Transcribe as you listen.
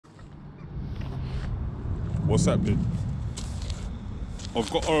What's that bit?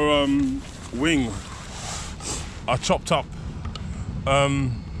 I've got a wing. I chopped up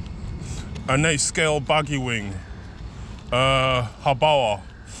an 8-scale baggy wing. Habawa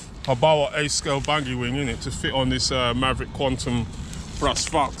 8-scale baggy wing in it to fit on this Maverick Quantum brass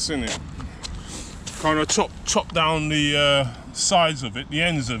fox in it. Kind of chop down the sides of it, the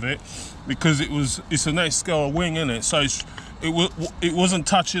ends of it, because it's an 8-scale wing in it, so it wasn't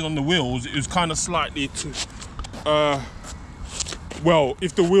touching on the wheels. It was kind of slightly to well,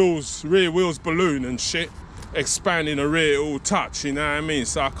 if the rear wheels balloon and shit, expand in the rear, it will touch, you know what I mean?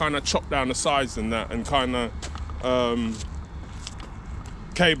 So I kind of chopped down the sides and that, and kind of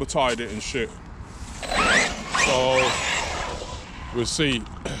cable tied it and shit. So we'll see.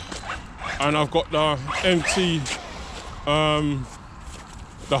 And I've got the MT,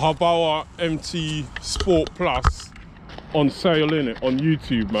 the Habawa MT Sport Plus on sale in it on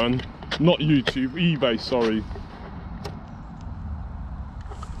YouTube, man. Not YouTube, eBay, sorry.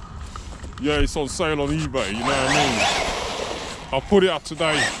 Yeah, it's on sale on eBay, you know what I mean? I'll put it up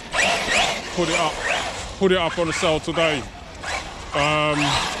today. Put it up on the sale today. A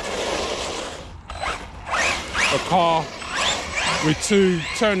car with 2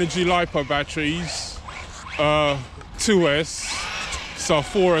 Turnigy LiPo batteries, 2S, so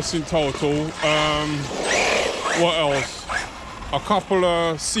 4S in total. What else? A couple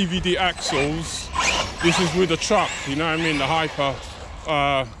of CVD axles. This is with a truck, you know what I mean? The Hyper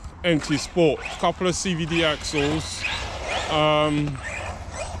MT Sport. A couple of CVD axles.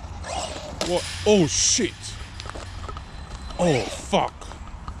 What? Oh shit! Oh fuck!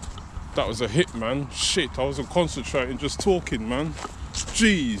 That was a hit, man. Shit, I wasn't concentrating, just talking, man.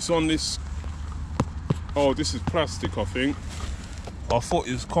 Jeez, on this. Oh, this is plastic, I think. I thought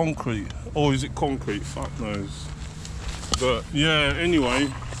it was concrete. Or is it concrete? Fuck knows. But yeah, anyway.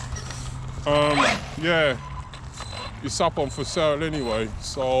 Yeah. It's up on for sale anyway,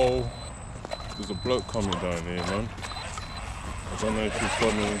 so there's a bloke coming down here, man. I don't know if he's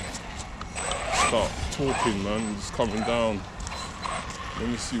gonna start talking, man. He's coming down. Let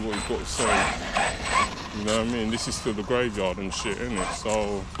me see what he's got to say. You know what I mean? This is still the graveyard and shit, isn't it?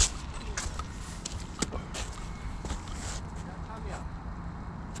 So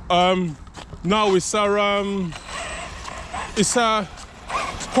no, it's a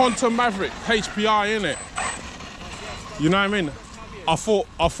Quantum Maverick HPI, innit? You know what I mean? I thought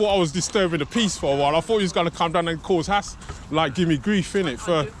I was disturbing the peace for a while. I thought he was gonna come down and cause like give me grief, innit?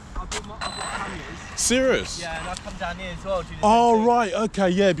 For serious? Yeah, and I'll come down here as well. Oh right, okay,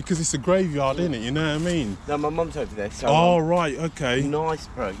 yeah, because it's a graveyard, innit? You know what I mean? No, my mum's over there. So oh right, okay. Nice,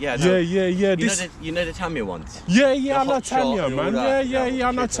 bro. Yeah. No, yeah. You know the Tamiya ones. Yeah, I know hot shot Tamiya, and man. all that. Yeah,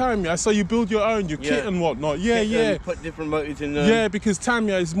 I know Tamiya. So you build your own, your kit and whatnot. Yeah. Put different motors in there. Yeah, because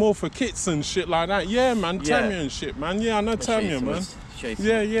Tamiya is more for kits and shit like that. Yeah, man, Tamiya and shit, man. Yeah, I know Tamiya, man.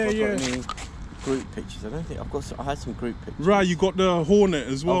 Yeah. Group pictures. I don't think I had some group pictures. Right, you got the Hornet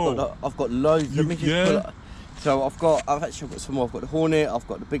as well. I've got loads. Let me just pull it. So I've actually got some more. I've got the Hornet. I've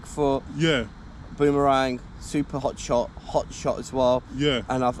got the Bigfoot. Yeah. Boomerang, super hot shot as well. Yeah.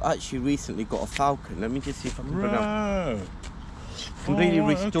 And I've actually recently got a Falcon. Let me just see if I can bring up. Completely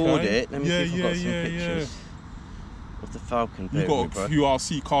restored it. Let me see if I've got some pictures of the Falcon. You got a few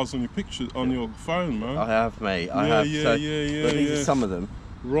RC cars on your picture on your phone, man. I have, mate. I have. Yeah. These are some of them.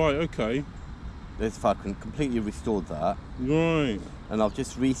 Right. Okay. There's Falcon. Completely restored that. Right. And I've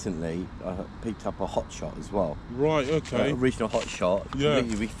just recently picked up a Hot Shot as well. Right. Okay. Original Hot Shot. Yeah.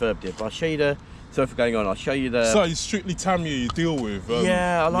 Completely refurbed it. But I'll show you the. Sorry for going on. I'll show you the. So it's strictly Tamiya you deal with.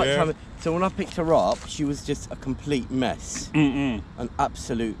 Yeah, I like Tamiya. So when I picked her up, she was just a complete mess. An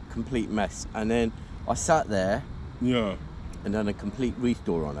absolute complete mess. And then I sat there. Yeah. And done a complete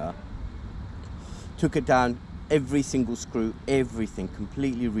restore on her. Took her down. Every single screw, everything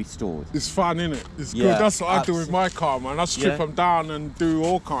completely restored. It's fun, innit? It's good. That's what I do with my car, man. I strip them down and do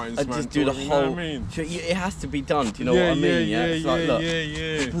all kinds, man. Just do the whole. You know what I mean? It has to be done. Do you know what I mean?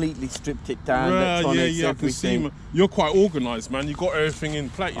 Yeah. Completely stripped it down. Yeah. I can see, man. You're quite organised, man. You got everything in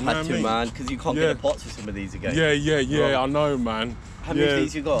place. You know what I mean? Man, because you can't get the pots for some of these again. Yeah. I know, man. How many of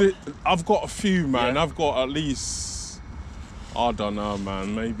these you got? I've got a few, man. I've got at least. I don't know,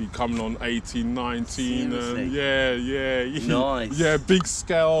 man. Maybe coming on 18, 19. Yeah. Nice. Yeah, big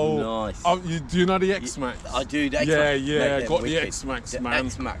scale. Nice. Do you know the X-Max? I do. The X-Max. Yeah. I got the X-Max, man.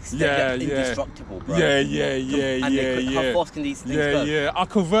 X-Max. They're indestructible, bro. Yeah. How fast can these things go? Yeah. I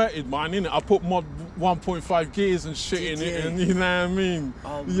converted mine, innit? I put mod 1.5 gears and shit in it, and you know what I mean?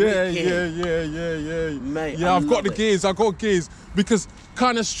 Oh, Yeah. Mate, yeah, I've got the gears. I got gears because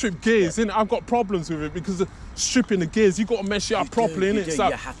kind of strip gears, innit? I've got problems with it because stripping the gears, you got to mess it up properly, innit? So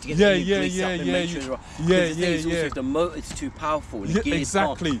you have to get yeah, the yeah, grease yeah, up and yeah, make sure yeah, if the motor's too powerful, the gears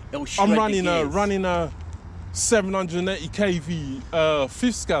exactly. it'll shred I'm running the a 780 kV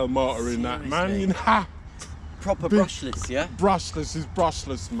fifth scale motor in that, man. You know, proper brushless, yeah. Brushless is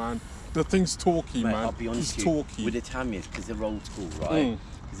brushless, man. The thing's talky, man. I'll be honest it's with you, talky. with the Tamias, because they're old school, right?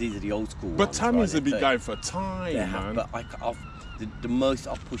 Because these are the old school But ones. Tamias right? have been going for time, man. But the most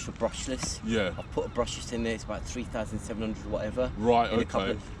I'll push a brushless. Yeah. I'll put a brushless in there. It's about 3,700 whatever. Right. In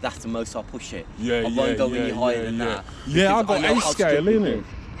Okay. that's the most I'll push it. Yeah. I won't go any higher than that. Yeah, I got A scale in it.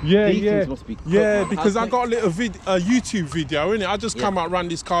 Yeah. Because I got a little YouTube video in it. I just come out, run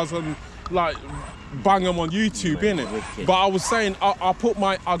these cars and like bang them on YouTube, innit? But I was saying, I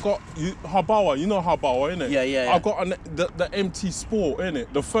got Habawa, you know Habawa, innit? Yeah. I got the MT Sport, innit?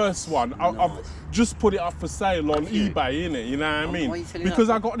 The first one. I've just put it up for sale on eBay, innit? You know what I mean? Because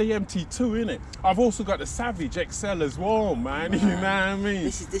I got the MT2, innit? I've also got the Savage XL as well, man. You know what I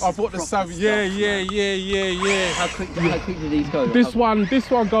mean? I bought the Savage. Yeah. How quick do these go? This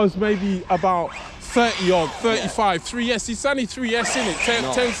one goes maybe about 30 odd, 35, 3S, it's only 3S in it,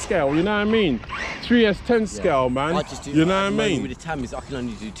 10 scale, you know what I mean? 3S 10 scale, man, you know what I mean? With the Tamias, I can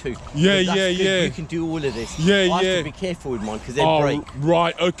only do 2. Yeah. You can do all of this. Yeah. I have to be careful with mine because they break.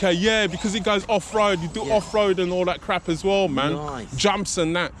 Right, okay, yeah, because it goes off-road, you do off-road and all that crap as well, man. Nice. Jumps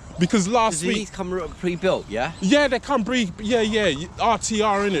and that. Because last week... these come pre-built, yeah? Yeah, they come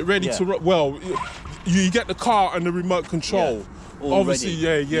RTR in it, ready to... Well, you get the car and the remote control. Yeah. Obviously,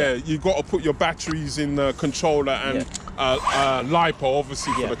 you got to put your batteries in the controller and LiPo,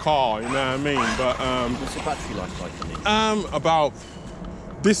 obviously, for the car, you know what I mean? But what's the battery life like on these? about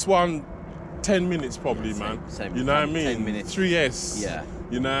this one, 10 minutes probably, man. Same, you know what I mean? 10 minutes. 3S. Yeah.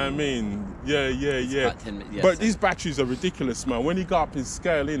 You know what I mean? Yeah. About 10 minutes, But these batteries are ridiculous, man. When you go up in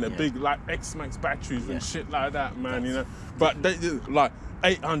scale, in the big like X-Max batteries and shit like that, man. You know, but they like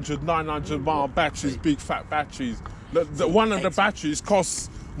 800, 900 mile batteries, big fat batteries. One of the batteries costs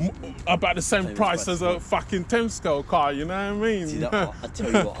about the same price as a fucking 10 scale car, you know what I mean? See, I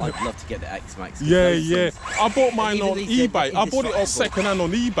tell you what, I'd love to get the X-Max. Yeah. I bought mine on eBay. I bought it on second hand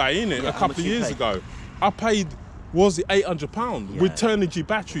on eBay, innit? A couple of years ago. I paid, was it £800 with Turnigy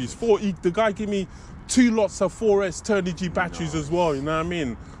batteries? The guy gave me 2 lots of 4S Turnigy batteries as well, you know what I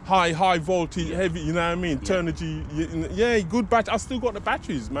mean? High voltage, heavy, you know what I mean? Turnigy, good battery. I still got the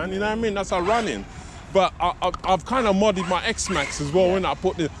batteries, man, you know what I mean? That's how running. But I've kind of modded my X-Max as well, and I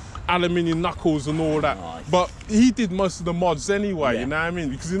put the aluminium knuckles and all that. Nice. But he did most of the mods anyway, you know what I mean?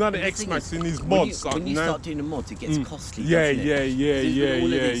 Because you know the X-Max in his mods. When you start doing the mods, it gets costly. Yeah. As soon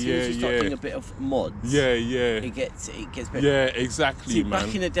as you start doing a bit of mods, it gets better. Yeah, exactly, See, man.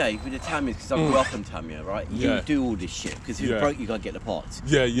 back in the day with the Tamias, because I grew up on Tamiya, right? You didn't do all this shit because if it broke, you gotta get the parts.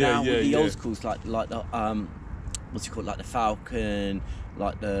 Now with the old schools, like the what's it called, like the Falcon,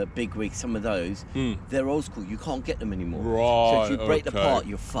 like the Big Wig, some of those, they're old school. You can't get them anymore. Right. So if you break the part,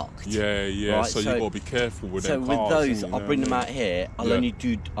 you're fucked. Yeah. Right? So you gotta be careful with them cars. So with those, I'll bring them out here. I'll only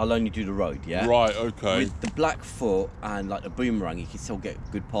do the road. Yeah. Right. Okay. With the Blackfoot and like the Boomerang, you can still get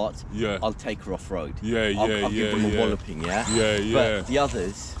good parts. Yeah. I'll take her off road. I'll give them a walloping. Yeah. But the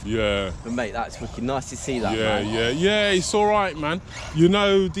others. But mate, that's looking nice to see that. Man. Yeah. It's all right, man. You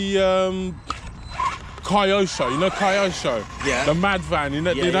know the. Kyosho, you know Kyosho? Yeah. The Mad Van, you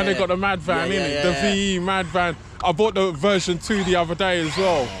know they got the Mad Van, innit? The VE Mad Van. I bought the version 2 the other day as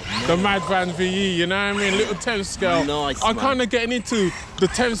well. The Mad Van VE, you know what I mean? Little 10 scale. Nice, I'm kind of getting into the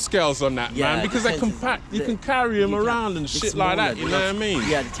 10 scales on that, man, because they're compact. You can carry them around and shit like that, you know what I mean?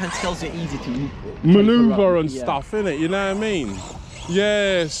 Yeah, the 10 scales are easy to maneuver and stuff, innit? You know what I mean?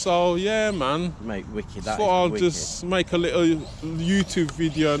 Yeah, so yeah, man. Mate, wicked. So I'll just make a little YouTube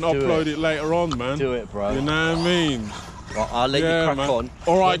video and upload it later on, man. Do it, bro. You know what I mean? Well, I'll let you crack on.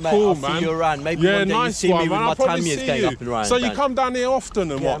 All right, cool, I'll man. See you around. Maybe one day you see me with my Tamias going up and around. So you come down here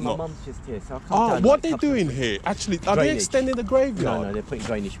often and whatnot? My mum's just here, so I'll come down. What are they doing here? Actually, are they extending the graveyard? No, they're putting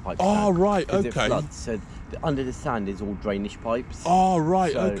drainage pipes down. Right, okay. It floods, so under the sand is all drainage pipes.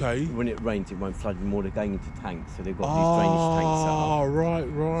 Right, so okay. When it rains, it won't flood anymore. They're going into tanks, so they've got these drainage tanks set up.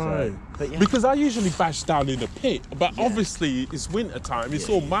 Right. So, because I usually bash down in the pit, but obviously it's winter time. It's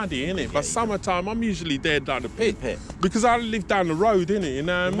all muddy, innit? But summertime, I'm usually there down the pit. Because I live down the road, innit? You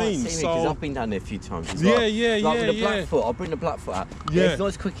know what I mean? So I've been down there a few times as well. Like with the Blackfoot, I'll bring the Blackfoot out. It's not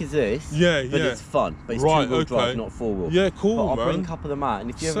as quick as this. But it's fun. But it's 2-wheel drive, not 4-wheel. Yeah, cool, but man. I'll bring a couple of them out, and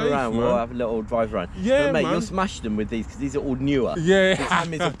if you're ever around, we'll have a little drive around. Yeah, but mate, mate, man. You're smashing them with these because these are all newer. Yeah. The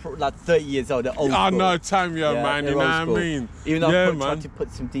Tamias are like 30 years old. They're old school. I know Tamiya, man. You know what I mean? Even though I've tried to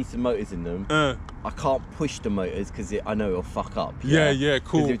put some decent motors in them, I can't push the motors because I know it'll fuck up. Yeah,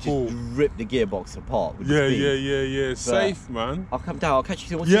 cool, it'll just rip the gearbox apart. With the yeah. Safe, man. I'll come down. I'll catch you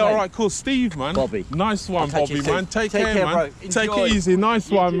soon. Yeah, all right, cool. Steve, man. Bobby. Nice one, Bobby, man. Take care, man. Bro. Take it easy. Nice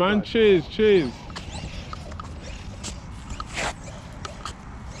one, man. Bro. Cheers.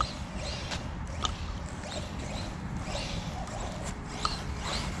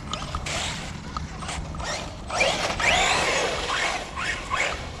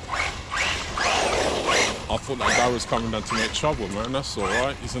 I thought that guy was coming down to make trouble, man. That's all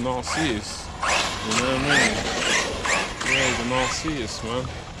right. He's a narcissist. You know what I mean? Yeah, he's a narcissist, man.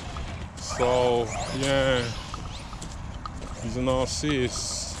 So, yeah. He's a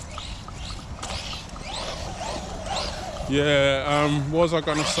narcissist. Yeah, what was I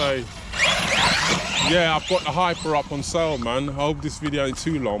gonna say? Yeah, I've got the Hyper up on sale, man. I hope this video ain't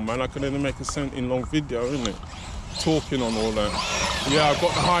too long, man. I can only make a 17-long video, innit? Talking on all that. Yeah, I've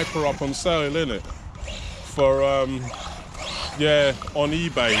got the Hyper up on sale, innit? For yeah, on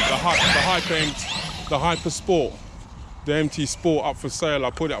eBay, the Hyper Sport, the MT Sport up for sale. I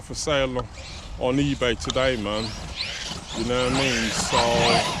put it up for sale on eBay today, man. You know what I mean? So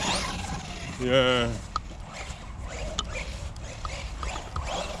yeah.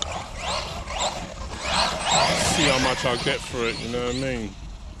 See how much I get for it. You know what I mean?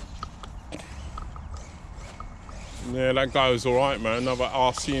 Yeah, that guy was all right, man. Another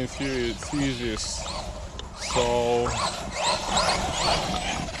RC enthusiast. So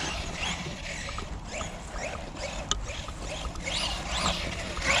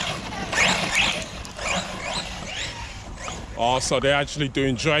so they're actually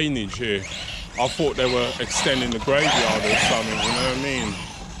doing drainage here. I thought they were extending the graveyard or something, you know what I mean?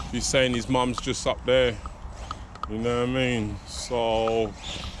 He's saying his mum's just up there, you know what I mean? So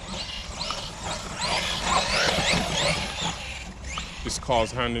this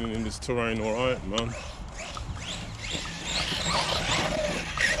car's handling in this terrain all right, man.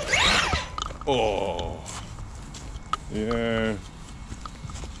 Oh, yeah.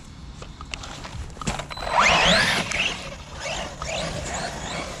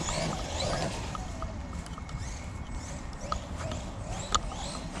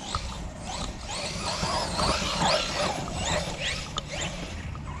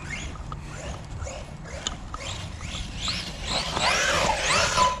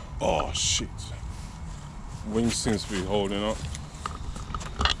 Oh, shit. Wing seems to be holding up.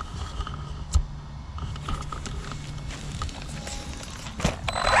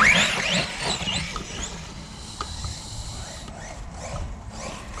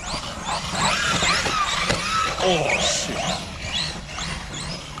 Oh, shit.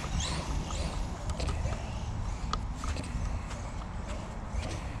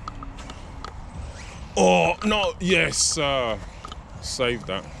 Oh, no, yes, save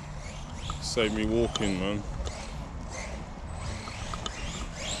that. Save me walking, man.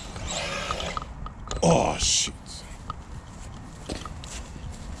 Oh, shit.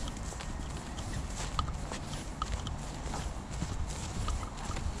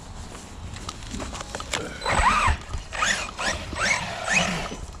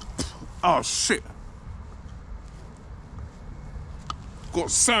 Oh, shit. Got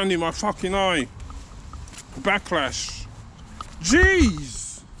sand in my fucking eye. Backlash.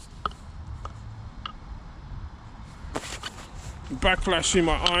 Jeez. Backlash in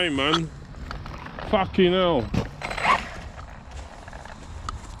my eye, man. Fucking hell.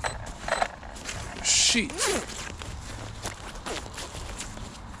 Shit.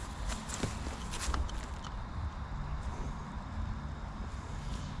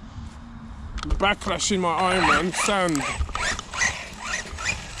 Backlash in my eye, man. Sand.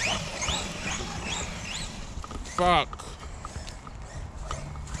 Fuck.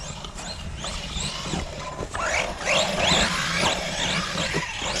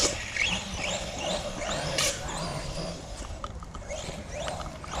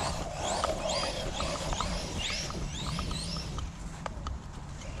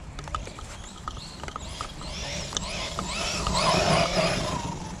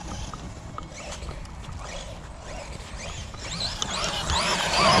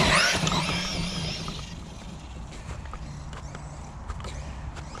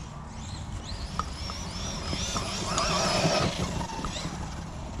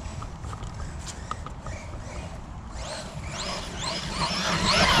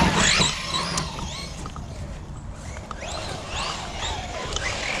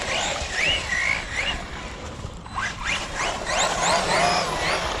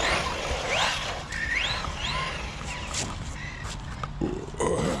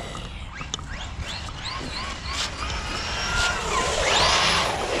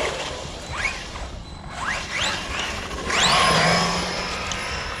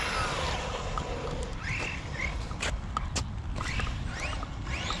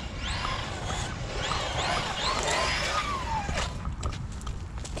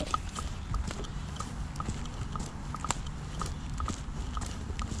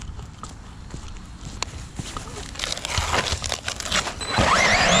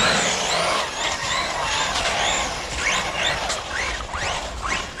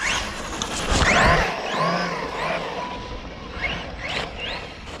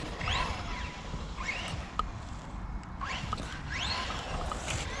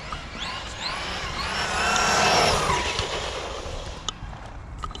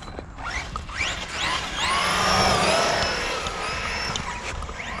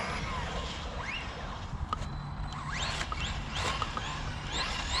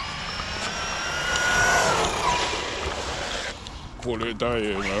 call it a day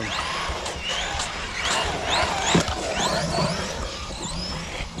here, man.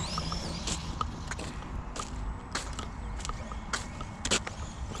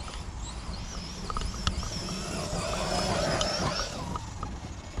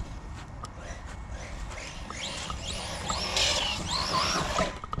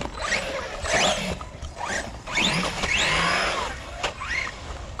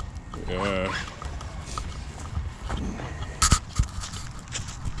 Yeah.